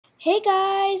Hey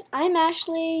guys, I'm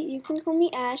Ashley, you can call me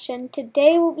Ash, and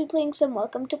today we'll be playing some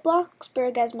Welcome to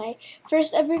Bloxburg as my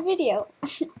first ever video.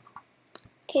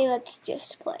 Okay, let's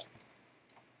just play.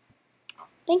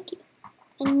 Thank you.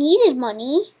 I needed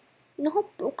money. You know how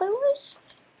broke I was?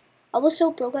 I was so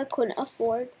broke I couldn't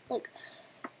afford,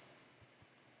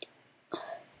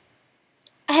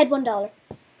 I had $1.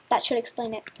 That should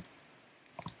explain it.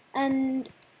 And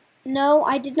no,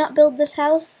 I did not build this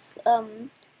house.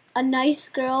 A nice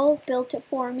girl built it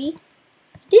for me.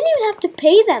 Didn't even have to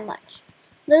pay that much.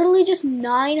 Literally just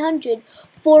 $900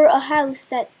 for a house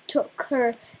that took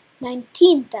her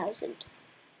 19,000.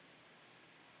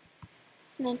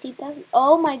 19,000.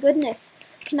 Oh my goodness.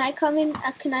 Can I come in?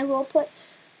 Can I roleplay?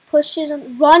 Pushes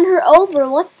and run her over.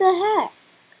 What the heck?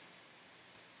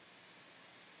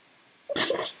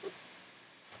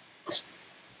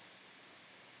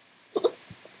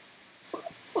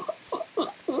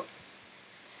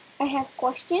 I have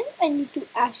questions I need to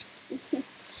ask you.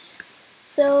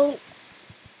 So,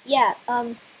 yeah,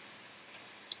 I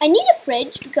need a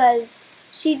fridge because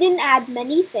she didn't add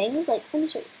many things. Like, let me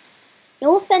show you.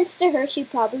 No offense to her, she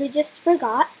probably just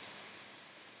forgot.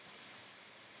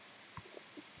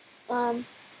 Okay,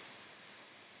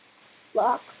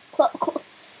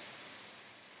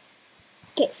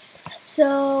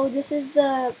 so this is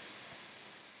the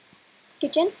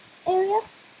kitchen area.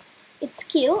 It's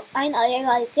cute. I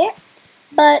like it.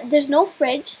 But there's no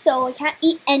fridge, so I can't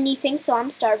eat anything, so I'm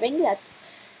starving. That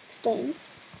explains.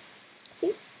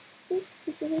 See?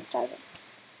 See, starving.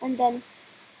 And then,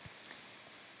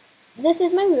 this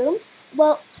is my room.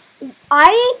 Well,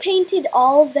 I painted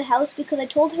all of the house because I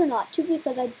told her not to,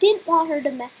 because I didn't want her to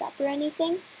mess up or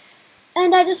anything.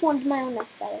 And I just wanted my own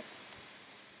aesthetic.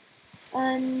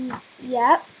 And,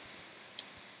 yeah.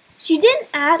 She didn't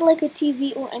add like a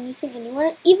TV or anything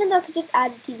anywhere, even though I could just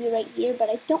add a TV right here, but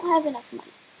I don't have enough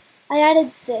money. I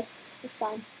added this for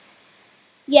fun.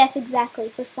 Yes, exactly,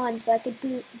 for fun, so I could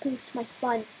boost my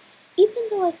fun. Even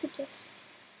though I could just...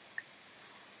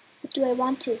 But do I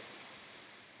want to?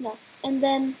 No. And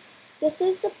then, this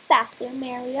is the bathroom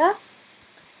area.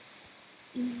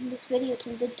 This video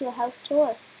turned into a house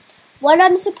tour. What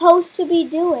I'm supposed to be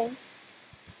doing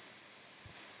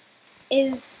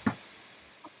is...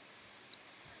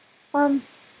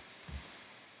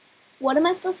 what am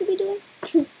I supposed to be doing?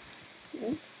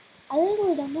 I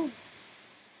literally don't know.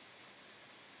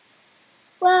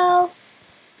 Well,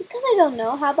 because I don't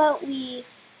know, how about we...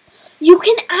 You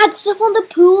can add stuff on the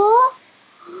pool?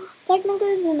 Technically,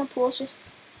 this isn't a pool, it's just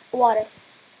water.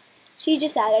 She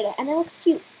just added it, and it looks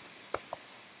cute.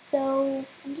 So,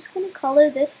 I'm just going to color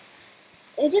this.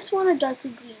 I just want a darker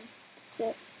green. That's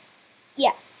it.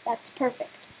 Yeah, that's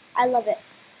perfect. I love it.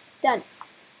 Done.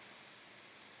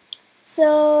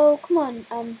 So, come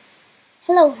on,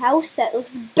 hello house, that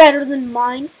looks better than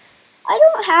mine. I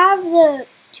don't have the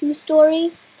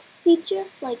 2-story feature,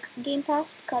 like Game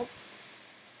Pass, because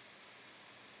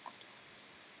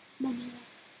money.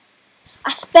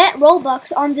 I spent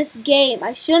Robux on this game.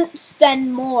 I shouldn't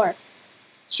spend more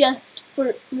just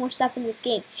for more stuff in this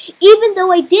game. Even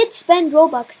though I did spend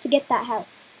Robux to get that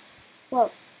house.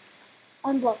 Well,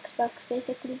 on Bloxburg,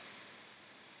 basically.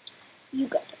 You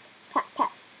got it. Pat,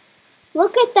 pat.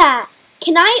 Look at that.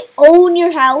 Can I own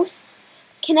your house?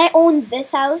 Can I own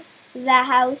this house? That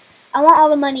house? I want all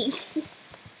the money.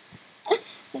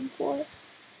 I'm poor.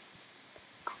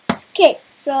 Okay,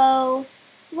 so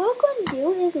what we're going to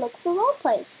do is look for role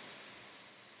plays.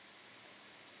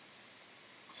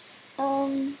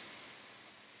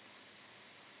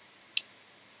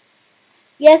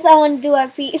 Yes, I want to do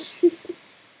RP.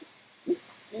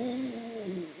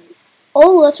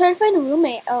 Oh, let's try to find a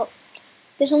roommate. Oh,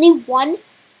 there's only one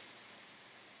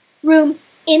room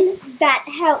in that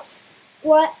house.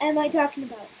 What am I talking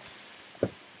about?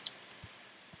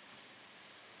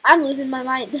 I'm losing my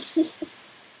mind.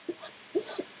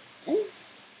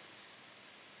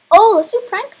 Oh, let's do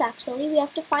pranks actually. We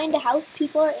have to find a house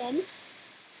people are in,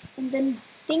 and then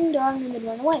ding dong, and then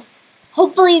run away.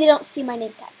 Hopefully they don't see my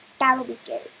name tag. That'll be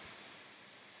scary.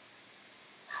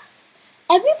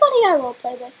 Everybody I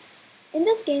roleplay with, in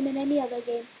this game and any other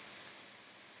game,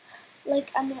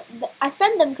 like I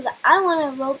friend them because I want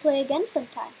to roleplay again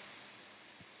sometime.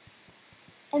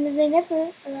 And then they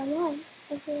never are online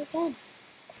ever again.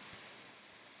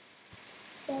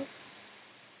 So,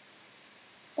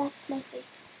 that's my fate.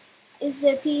 Is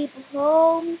there people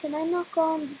home? Can I knock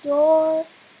on the door?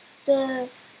 The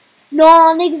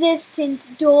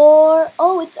non-existent door.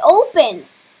 Oh, it's open.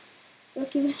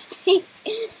 Rookie mistake.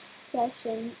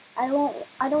 Question. I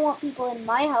don't want people in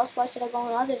my house. Why should I go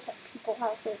in other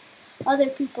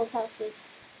people's houses?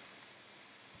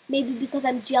 Maybe because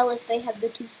I'm jealous they have the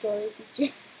 2-story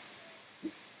feature.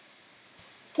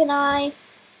 Can I?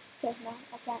 Okay, no,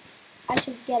 I can't. I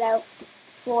should get out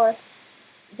before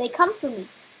they come for me.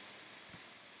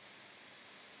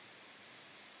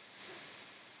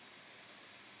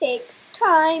 Takes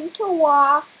time to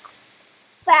walk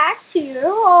back to your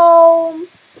home.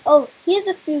 Oh, here's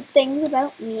a few things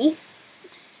about me.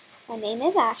 My name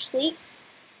is Ashley.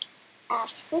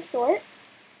 Ash for short.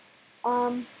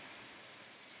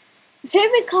 My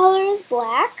favorite color is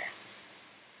black.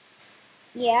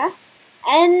 Yeah.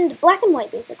 And black and white,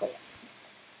 basically.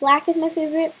 Black is my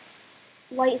favorite.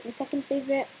 White is my second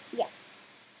favorite. Yeah.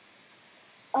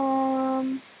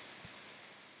 I'm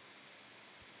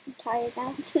tired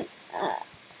now.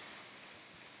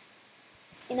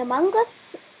 In Among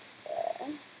Us,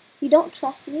 you don't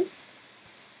trust me.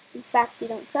 In fact, you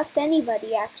don't trust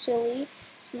anybody, actually. I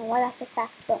don't know why that's a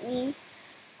fact about me.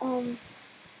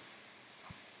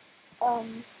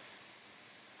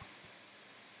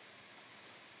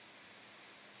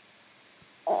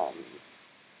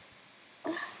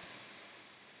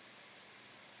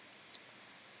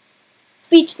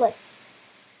 Speechless.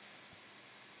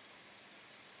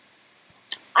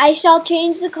 I shall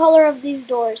change the color of these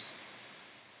doors.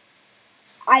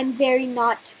 I'm very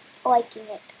not liking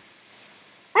it.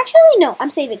 Actually, no, I'm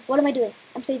saving. What am I doing?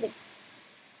 I'm saving.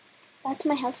 That's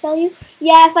my house value?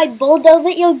 Yeah, if I bulldoze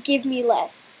it, you'll give me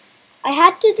less. I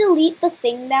had to delete the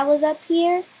thing that was up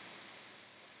here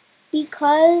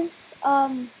because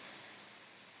I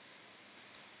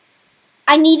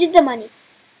needed the money.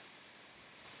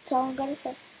 That's all I'm gonna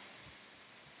say.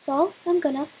 That's all I'm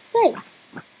gonna say.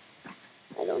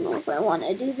 I don't know if I want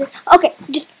to do this. Okay,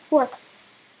 just work.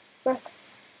 Work.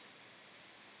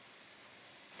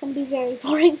 It's gonna be very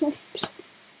boring.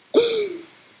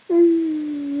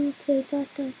 Okay,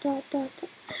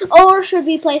 Or should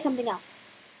we play something else?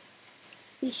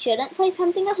 We shouldn't play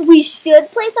something else? We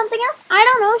should play something else? I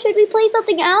don't know. Should we play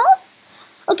something else?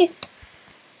 Okay.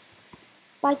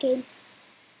 Bye, game.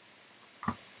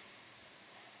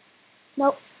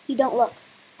 Nope, you don't look.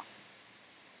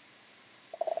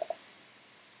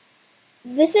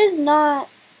 This is not...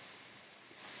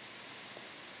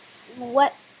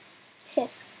 What?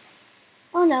 Tisk.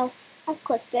 Oh no, I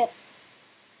clicked it.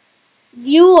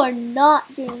 You are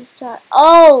not James Char.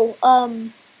 Oh,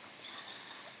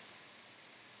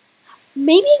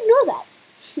 maybe ignore that.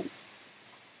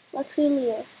 Lex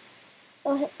earlier.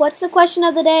 Oh, what's the question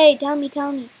of the day? Tell me.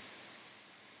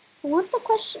 I want the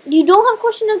question. You don't have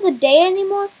question of the day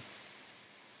anymore?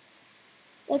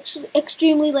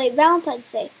 Extremely late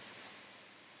Valentine's Day.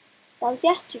 That was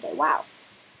yesterday. Wow.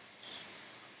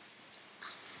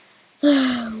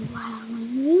 Wow,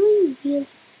 I'm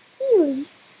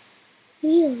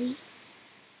really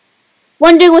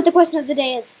wondering what the question of the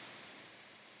day is.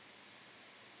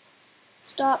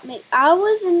 Stop me. I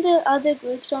was in the other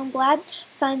group, so I'm glad I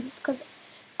found this because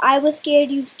I was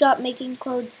scared you've stopped making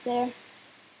clothes there.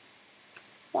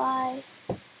 Bye.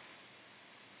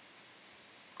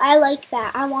 I like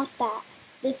that. I want that.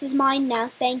 This is mine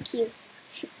now. Thank you.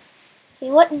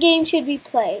 Okay, what game should we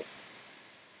play?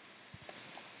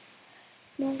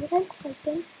 No, what I'm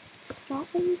typing. It's not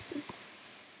anything.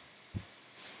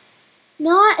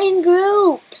 Not in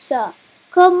groups.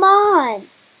 Come on.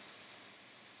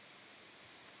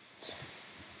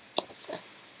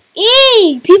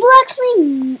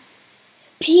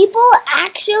 People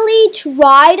actually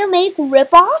try to make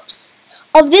ripoffs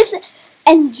of this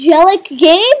angelic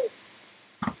game?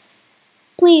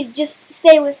 Please, just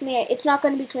stay with me. It's not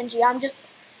going to be cringy.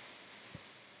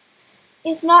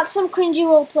 It's not some cringy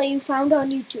roleplay you found on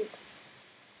YouTube.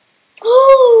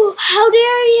 Oh, how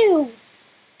dare you!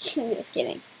 Just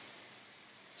kidding.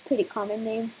 It's a pretty common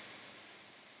name.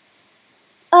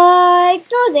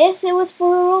 Ignore this. It was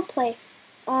for a roleplay.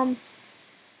 I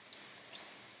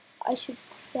should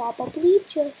probably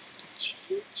just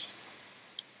change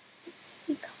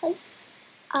because,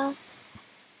 yeah.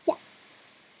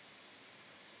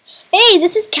 Hey,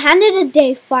 this is Canada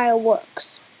Day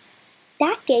fireworks.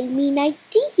 That gave me an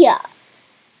idea.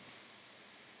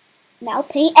 Now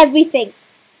paint everything.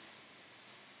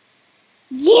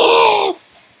 Yes!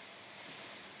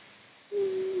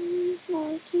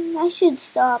 I should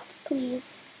stop,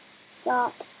 please.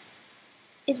 Stop.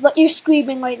 Is what you're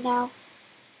screaming right now.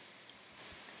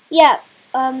 Yeah,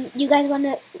 you guys want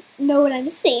to know what I'm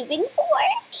saving for?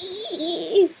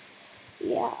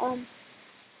 Yeah,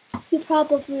 you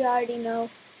probably already know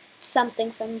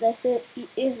something from this,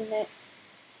 isn't it?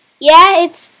 Yeah,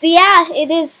 it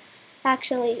is.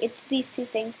 Actually, it's these two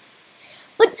things.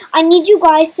 But I need you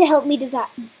guys to help me decide.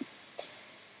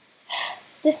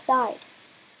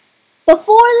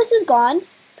 Before this is gone,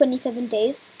 27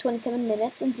 days, 27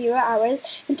 minutes, and 0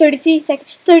 hours, and 33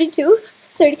 seconds, 32,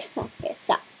 30. Okay,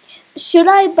 stop. Should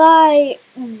I buy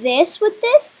this with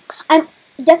this? I'm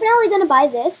definitely going to buy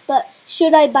this, but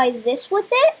should I buy this with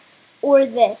it or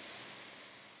this?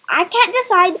 I can't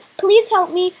decide. Please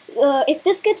help me. If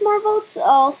this gets more votes,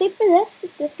 I'll save for this.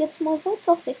 If this gets more votes,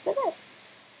 I'll save for this.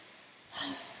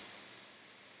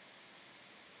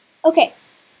 Okay.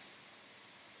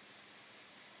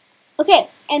 Okay,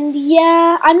 and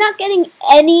yeah, I'm not getting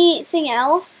anything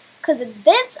else because of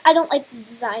this. I don't like the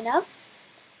design of.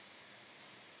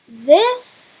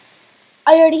 This,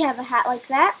 I already have a hat like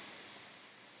that.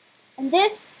 And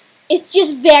this is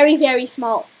just very, very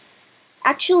small.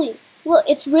 Actually, look,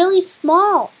 it's really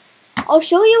small. I'll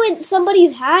show you in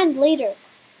somebody's hand later.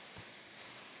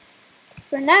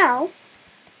 For now,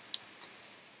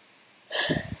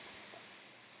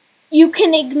 you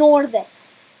can ignore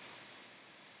this.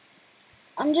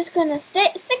 I'm just gonna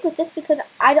stick with this because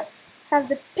I don't have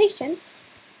the patience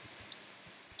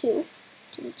to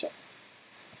change it.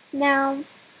 Now,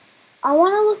 I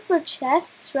want to look for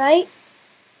chests, right?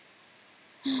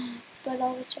 But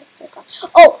all the chests are gone.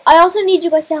 Oh, I also need you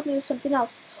guys to help me with something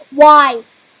else. Why?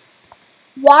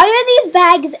 Why are these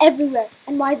bags everywhere?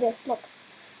 And why this? Look.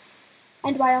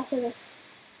 And why also this?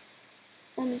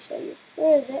 Let me show you.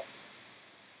 Where is it?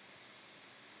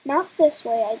 Not this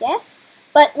way, I guess.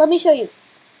 But let me show you.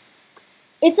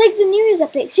 It's like the New Year's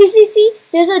update. See?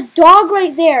 There's a dog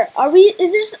right there. Are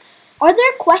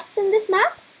there quests in this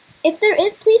map? If there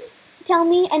is, please tell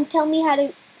me and tell me how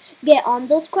to get on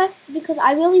those quests because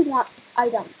I really want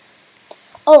items.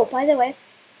 Oh, by the way.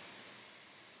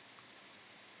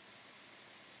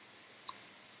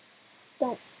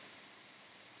 Don't.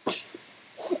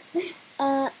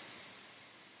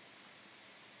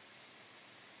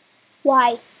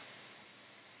 Why?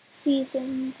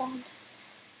 Season Valentine's.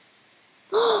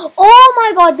 Oh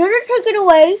my god, did it take it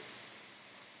away?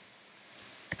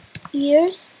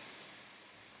 Ears.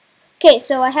 Okay,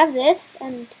 so I have this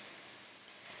and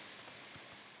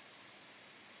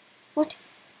what?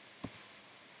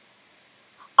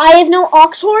 I have no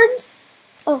ox horns?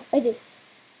 Oh, I do.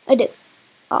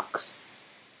 Ox.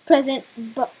 Present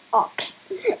but ox.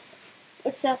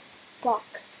 It's a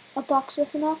box. A box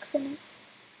with an ox in it.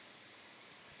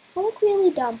 I look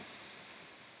really dumb.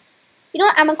 You know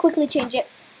what? I'm gonna quickly change it.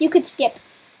 You could skip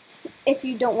if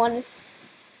you don't want to.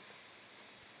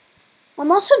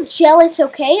 I'm also jealous,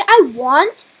 okay? I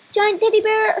want giant teddy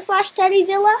bear /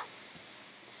 teddyzilla.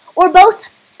 Or both.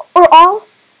 Or all.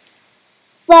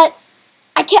 But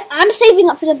I can't. I'm saving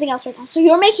up for something else right now. So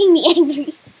you're making me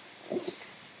angry.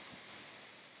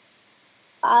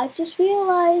 I've just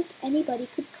realized anybody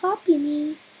could copy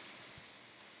me.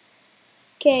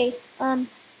 Okay,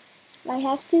 I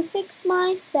have to fix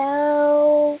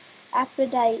myself.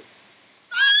 Aphrodite.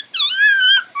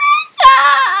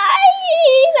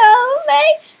 Don't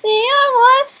make me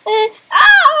one and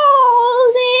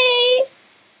only.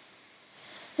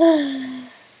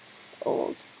 It's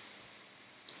old.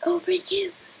 It's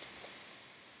overused.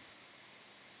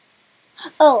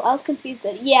 Oh, I was confused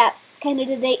then. Yeah,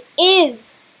 Canada Day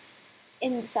is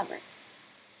in the summer.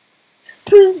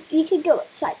 Proves you can go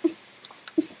outside.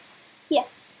 Yeah,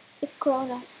 if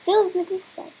Corona still doesn't exist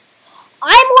then.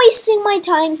 I'm wasting my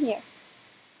time here.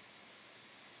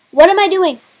 What am I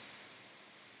doing?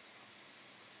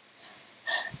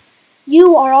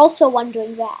 You are also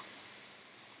wondering that.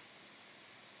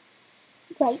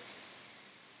 Right.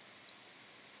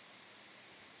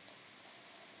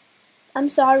 I'm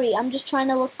sorry, I'm just trying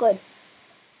to look good.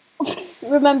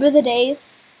 Remember the days?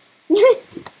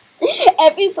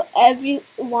 Every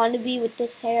wannabe with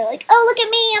this hair, like, oh, look at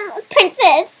me, I'm a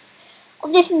princess.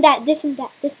 Oh, this and that, this and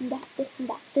that, this and that, this and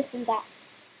that, this and that.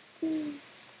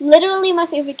 Literally my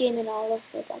favorite game in all of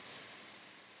Roblox.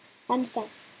 Hands down.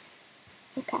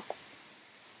 No cap.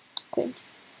 Cringe.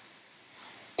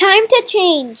 Time to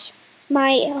change.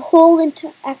 My whole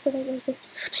effort was this.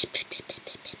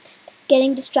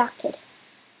 Getting distracted.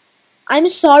 I'm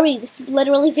sorry, this is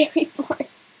literally very boring.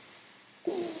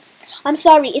 I'm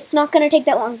sorry, it's not gonna take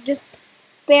that long. Just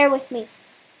bear with me.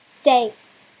 Stay.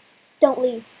 Don't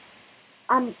leave.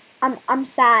 I'm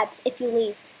sad if you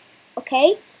leave.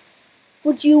 Okay?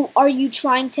 Are you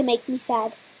trying to make me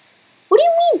sad? What do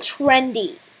you mean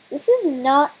trendy? This is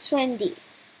not trendy.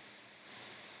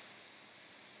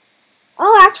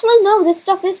 Oh, actually no, this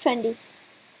stuff is trendy.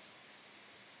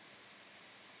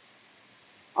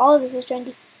 All of this is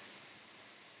trendy.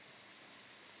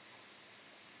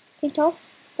 Think tall?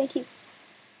 Thank you.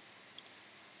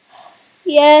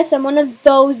 Yes, I'm one of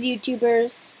those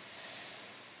YouTubers.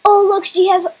 Oh, look, she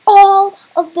has all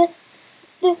of the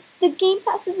game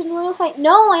passes in Royale High.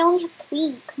 No, I only have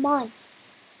 3. Come on.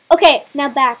 Okay, now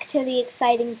back to the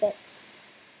exciting bits.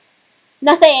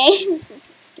 Nothing.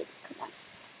 Come on.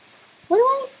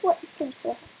 What things do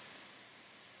I have?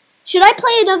 Should I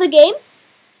play another game?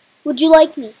 Would you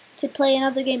like me to play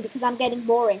another game because I'm getting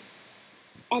boring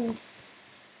and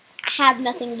have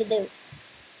nothing to do?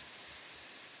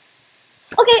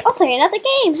 Okay, I'll play another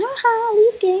game. Haha,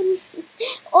 leave games.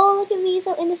 Oh, look at me,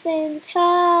 so innocent.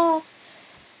 Ha.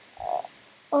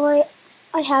 Oh,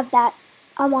 I have that.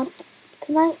 I want.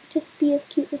 Can I just be as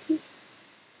cute with you?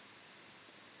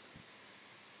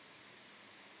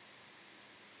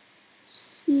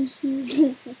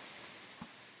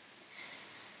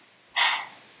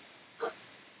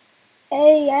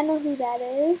 Hey, I know who that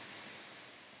is.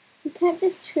 You can't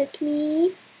just trick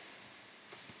me.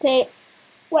 Okay,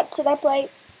 what should I play?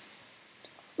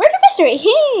 Murder mystery.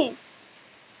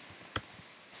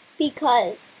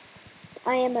 Because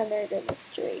I am a murder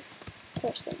mystery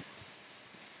person.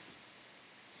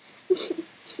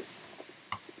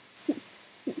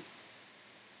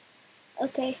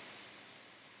 Okay.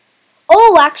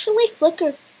 Oh, actually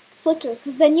flicker,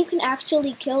 because then you can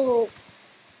actually kill.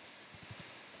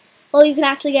 Well, you can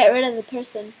actually get rid of the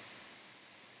person.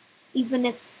 Even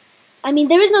if, I mean,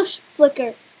 there is no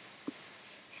flicker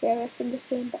sheriff in this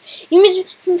game, but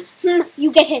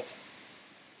you get it.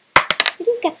 I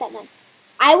didn't get that knife.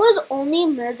 I was only a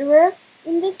murderer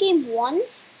in this game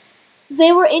once.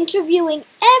 They were interviewing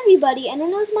everybody, and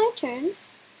when it was my turn,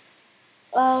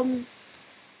 I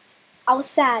was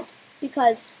sad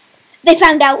because they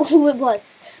found out who it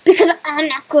was. Because I'm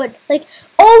not good. Like,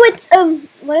 oh, it's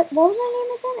what was her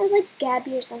name again? It was like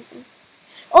Gabby or something.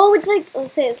 Oh, it's like,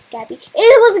 let's say it's Gabby. It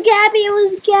was Gabby. It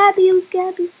was Gabby. It was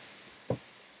Gabby.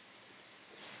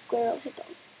 Squirrel hippo.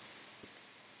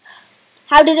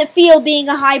 How does it feel being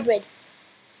a hybrid?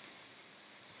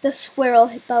 The squirrel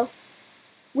hippo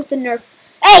with the Nerf.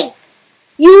 Hey,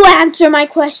 you answer my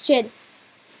question.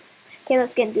 Okay,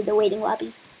 let's get into the waiting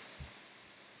lobby.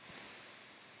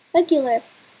 Regular.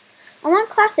 I want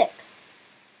classic.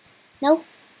 No.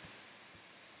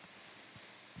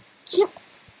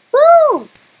 Boom!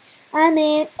 I'm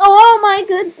in. Oh my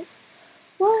goodness.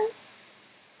 What?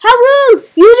 How rude!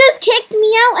 You just kicked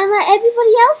me out and let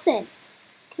everybody else in.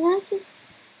 Can I just...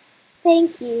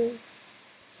 Thank you.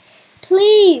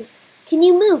 Please. Can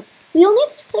you move? We only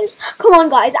have 3 players. Come on,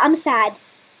 guys. I'm sad.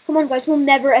 Come on, guys. We'll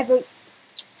never, ever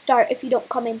start if you don't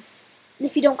come in. And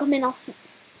if you don't come in, I'll...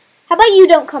 How about you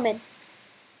don't come in?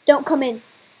 Don't come in.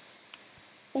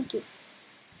 Thank you.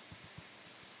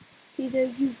 It's either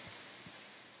you.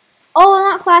 Oh, I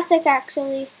want classic,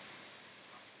 actually.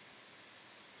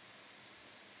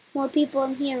 More people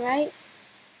in here, right?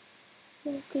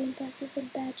 Green passes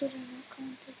and badges are not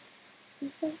counted.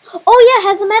 Oh yeah, it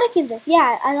has the medic in this.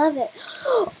 Yeah, I love it.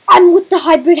 I'm with the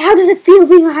hybrid. How does it feel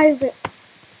being a hybrid?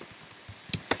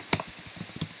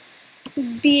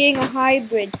 Being a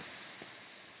hybrid.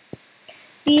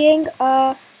 Being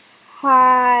a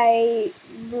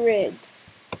hybrid.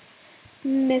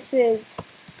 Mrs.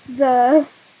 the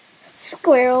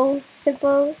squirrel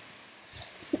hippo.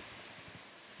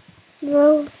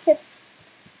 Hippo.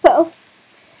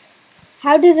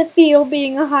 How does it feel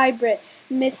being a hybrid?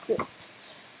 Miss it.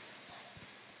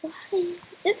 Why?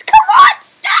 Just come on,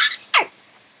 stop!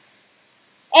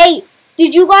 Hey,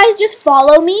 did you guys just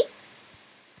follow me?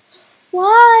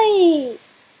 Why?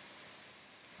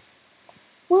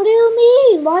 What do you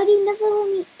mean? Why do you never let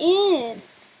me in?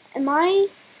 Am I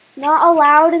not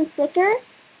allowed in Flickr?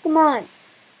 Come on.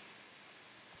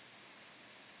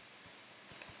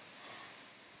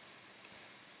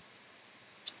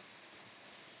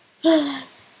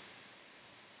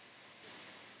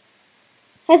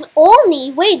 Has only...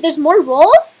 Wait, there's more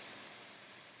roles?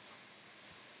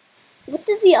 What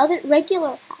does the other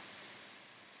regular have?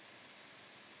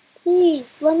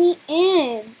 Please, let me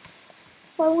in.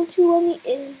 Why won't you let me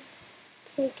in?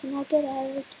 Okay, can I get out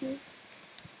of the queue?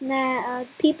 Nah,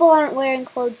 people aren't wearing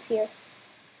clothes here.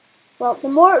 Well, the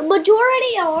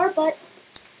majority are, but...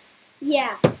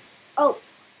 Yeah. Oh.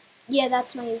 Yeah,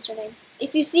 that's my username.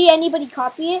 If you see anybody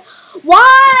copy it...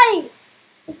 Why?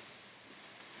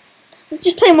 Let's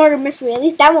just play Murder Mystery. At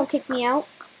least that won't kick me out.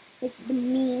 Like the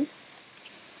mean.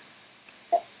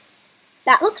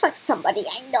 That looks like somebody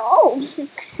I know.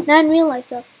 Not in real life,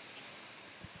 though.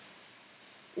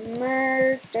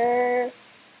 Murder.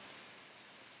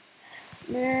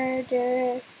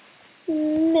 Murder.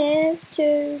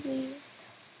 Mystery.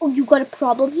 Oh, you got a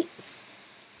problem here?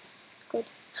 Good.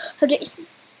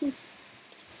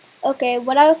 Okay,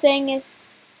 what I was saying is,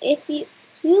 if you...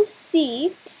 you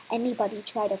see anybody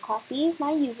try to copy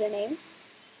my username,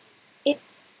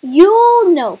 you'll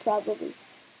know probably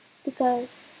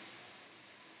because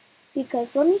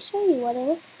let me show you what it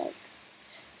looks like.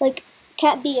 Like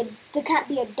there can't be a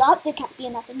dot, there can't be a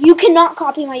nothing. You cannot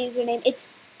copy my username.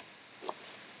 It's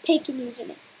taken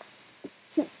username.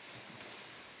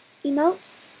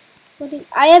 Emotes?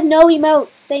 I have no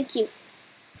emotes. Thank you.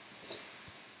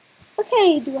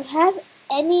 Okay, do I have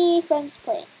any friends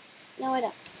playing? No, I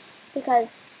don't.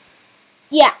 Because,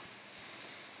 yeah.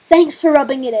 Thanks for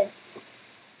rubbing it in.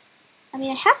 I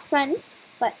mean, I have friends,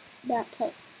 but they're not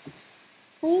playing.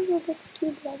 I have Robux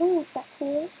too, but I don't look that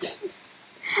cool.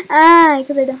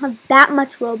 Because I don't have that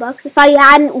much Robux. If I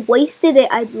hadn't wasted it,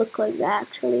 I'd look like that,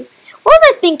 actually. What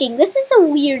was I thinking? This is a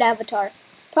weird avatar.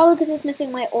 Probably because it's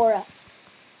missing my aura.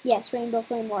 Yes, Rainbow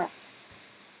Flame aura.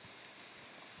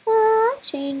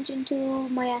 Change into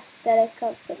my aesthetic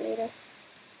outfit later.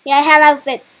 Yeah, I have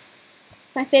outfits.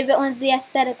 My favorite one's the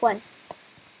aesthetic one.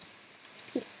 It's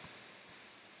beautiful.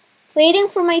 Waiting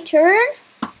for my turn?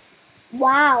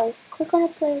 Wow. Click on a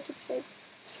player to trade.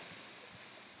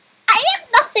 I have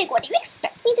nothing. What do you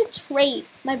expect me to trade?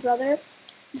 My brother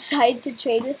decided to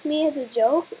trade with me as a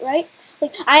joke, right?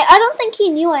 Like, I don't think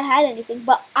he knew I had anything,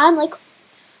 but I'm like,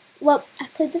 well,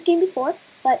 I've played this game before,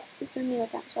 but this is a new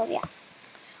account, so yeah.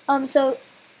 So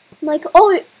I'm like,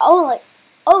 oh,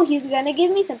 he's gonna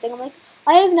give me something. I'm like,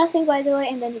 I have nothing, by the way,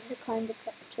 and then he declined the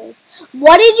trade.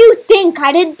 What did you think?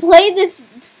 I didn't play this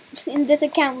in this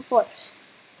account before.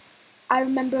 I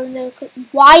remember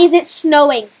why is it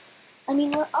snowing? I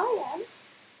mean, where I am,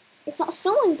 it's not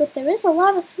snowing, but there is a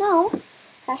lot of snow.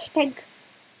 Hashtag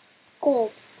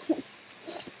gold.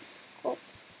 Gold.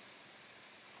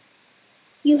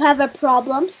 You have a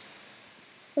problem?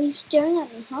 Why are you staring at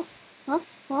me, huh? Huh?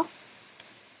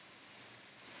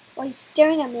 Why are you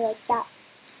staring at me like that?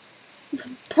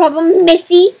 Problem,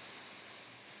 Missy?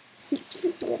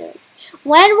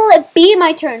 When will it be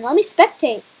my turn? Let me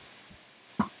spectate.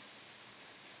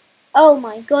 Oh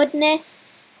my goodness.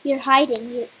 You're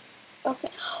hiding. You're okay.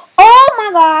 Oh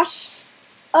my gosh.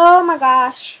 Oh my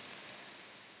gosh.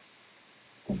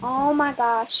 Oh my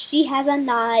gosh. She has a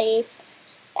knife.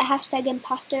 Hashtag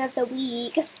imposter of the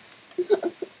week.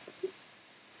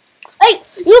 Hey,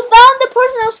 you found the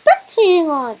person I was spectating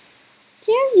on.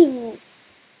 Dare you?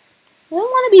 I don't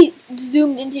want to be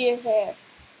zoomed into your hair.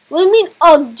 What do you mean?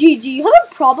 Oh, GG, you have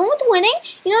a problem with winning?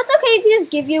 You know, it's okay if you just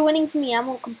give your winning to me. I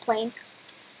won't complain.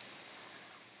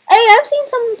 Hey, I've seen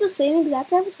some of the same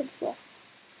exact avatar before.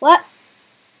 What?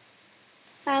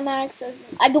 Hannah,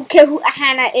 I don't care who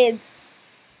Hannah is.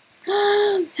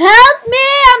 Help me!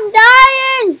 I'm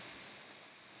dying!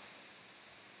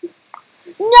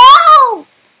 No!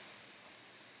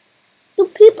 Do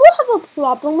people have a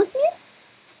problem with me?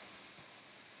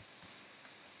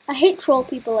 I hate troll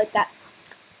people like that.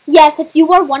 Yes, if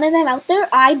you are one of them out there,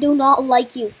 I do not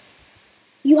like you.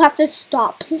 You have to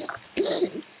stop. Do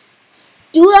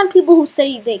it on people who say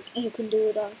you can do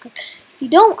it on. If you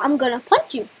don't, I'm gonna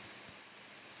punch you.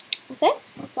 Okay?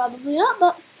 Probably not,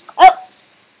 but... Oh!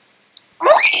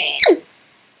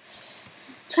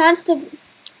 Chance to...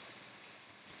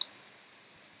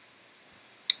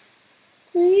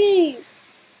 Please.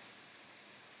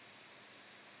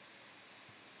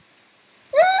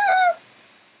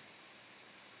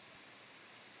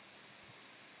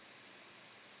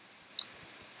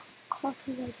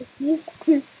 Copyrighted music.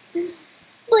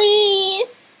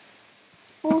 Please.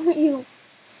 Where are you?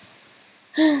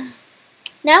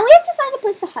 Now we have to find a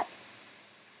place to hide.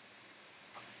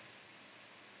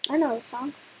 I know the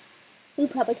song. You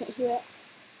probably can't hear it.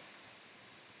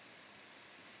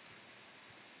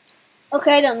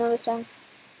 Okay, I don't know the song.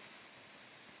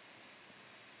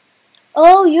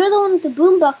 Oh, you're the one with the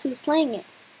boombox who's playing it.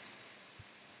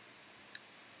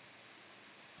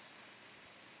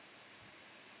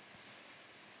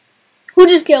 Who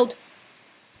just killed?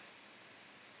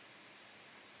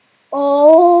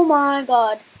 Oh my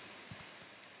god.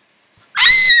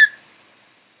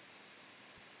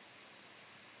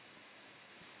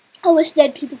 I wish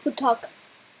dead people could talk.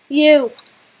 You.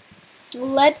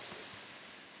 Let's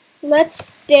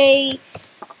stay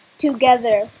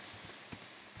together.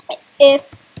 If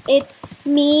it's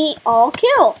me, I'll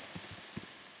kill.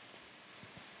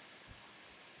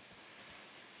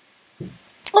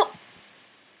 Oh.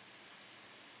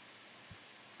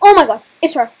 Oh my god.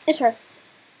 It's her. It's her.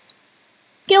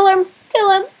 Kill him.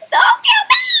 Kill him. Don't kill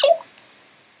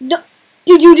me.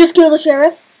 Did you just kill the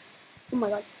sheriff? Oh my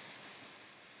god.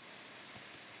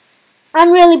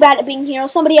 I'm really bad at being hero.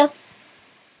 Somebody else.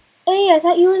 Hey, I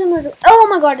thought you were the murderer. Oh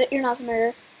my god, you're not the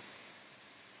murderer.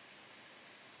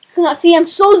 I cannot see. I'm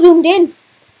so zoomed in.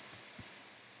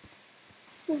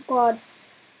 Oh God.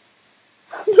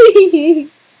 Please.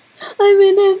 I'm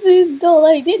innocent. All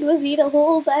I did was eat a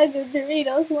whole bag of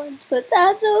Doritos once, but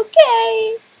that's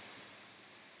okay.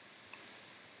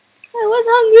 I was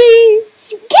hungry.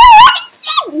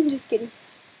 I'm just kidding.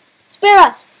 Spare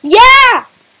us. Yeah!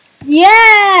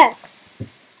 Yes!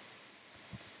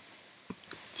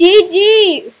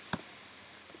 GG!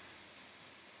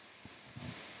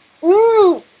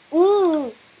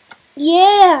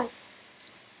 Yeah!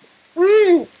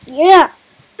 Yeah!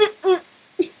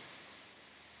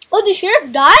 Oh, the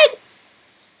sheriff died?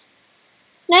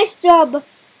 Nice job,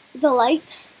 the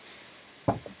lights.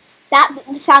 That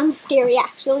sounds scary,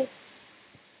 actually.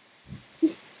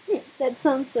 That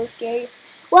sounds so scary.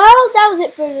 Well, that was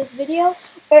it for this video.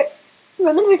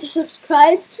 Remember to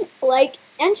subscribe, like,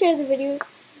 and share the video.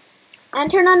 And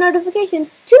turn on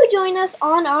notifications to join us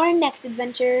on our next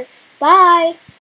adventure. Bye!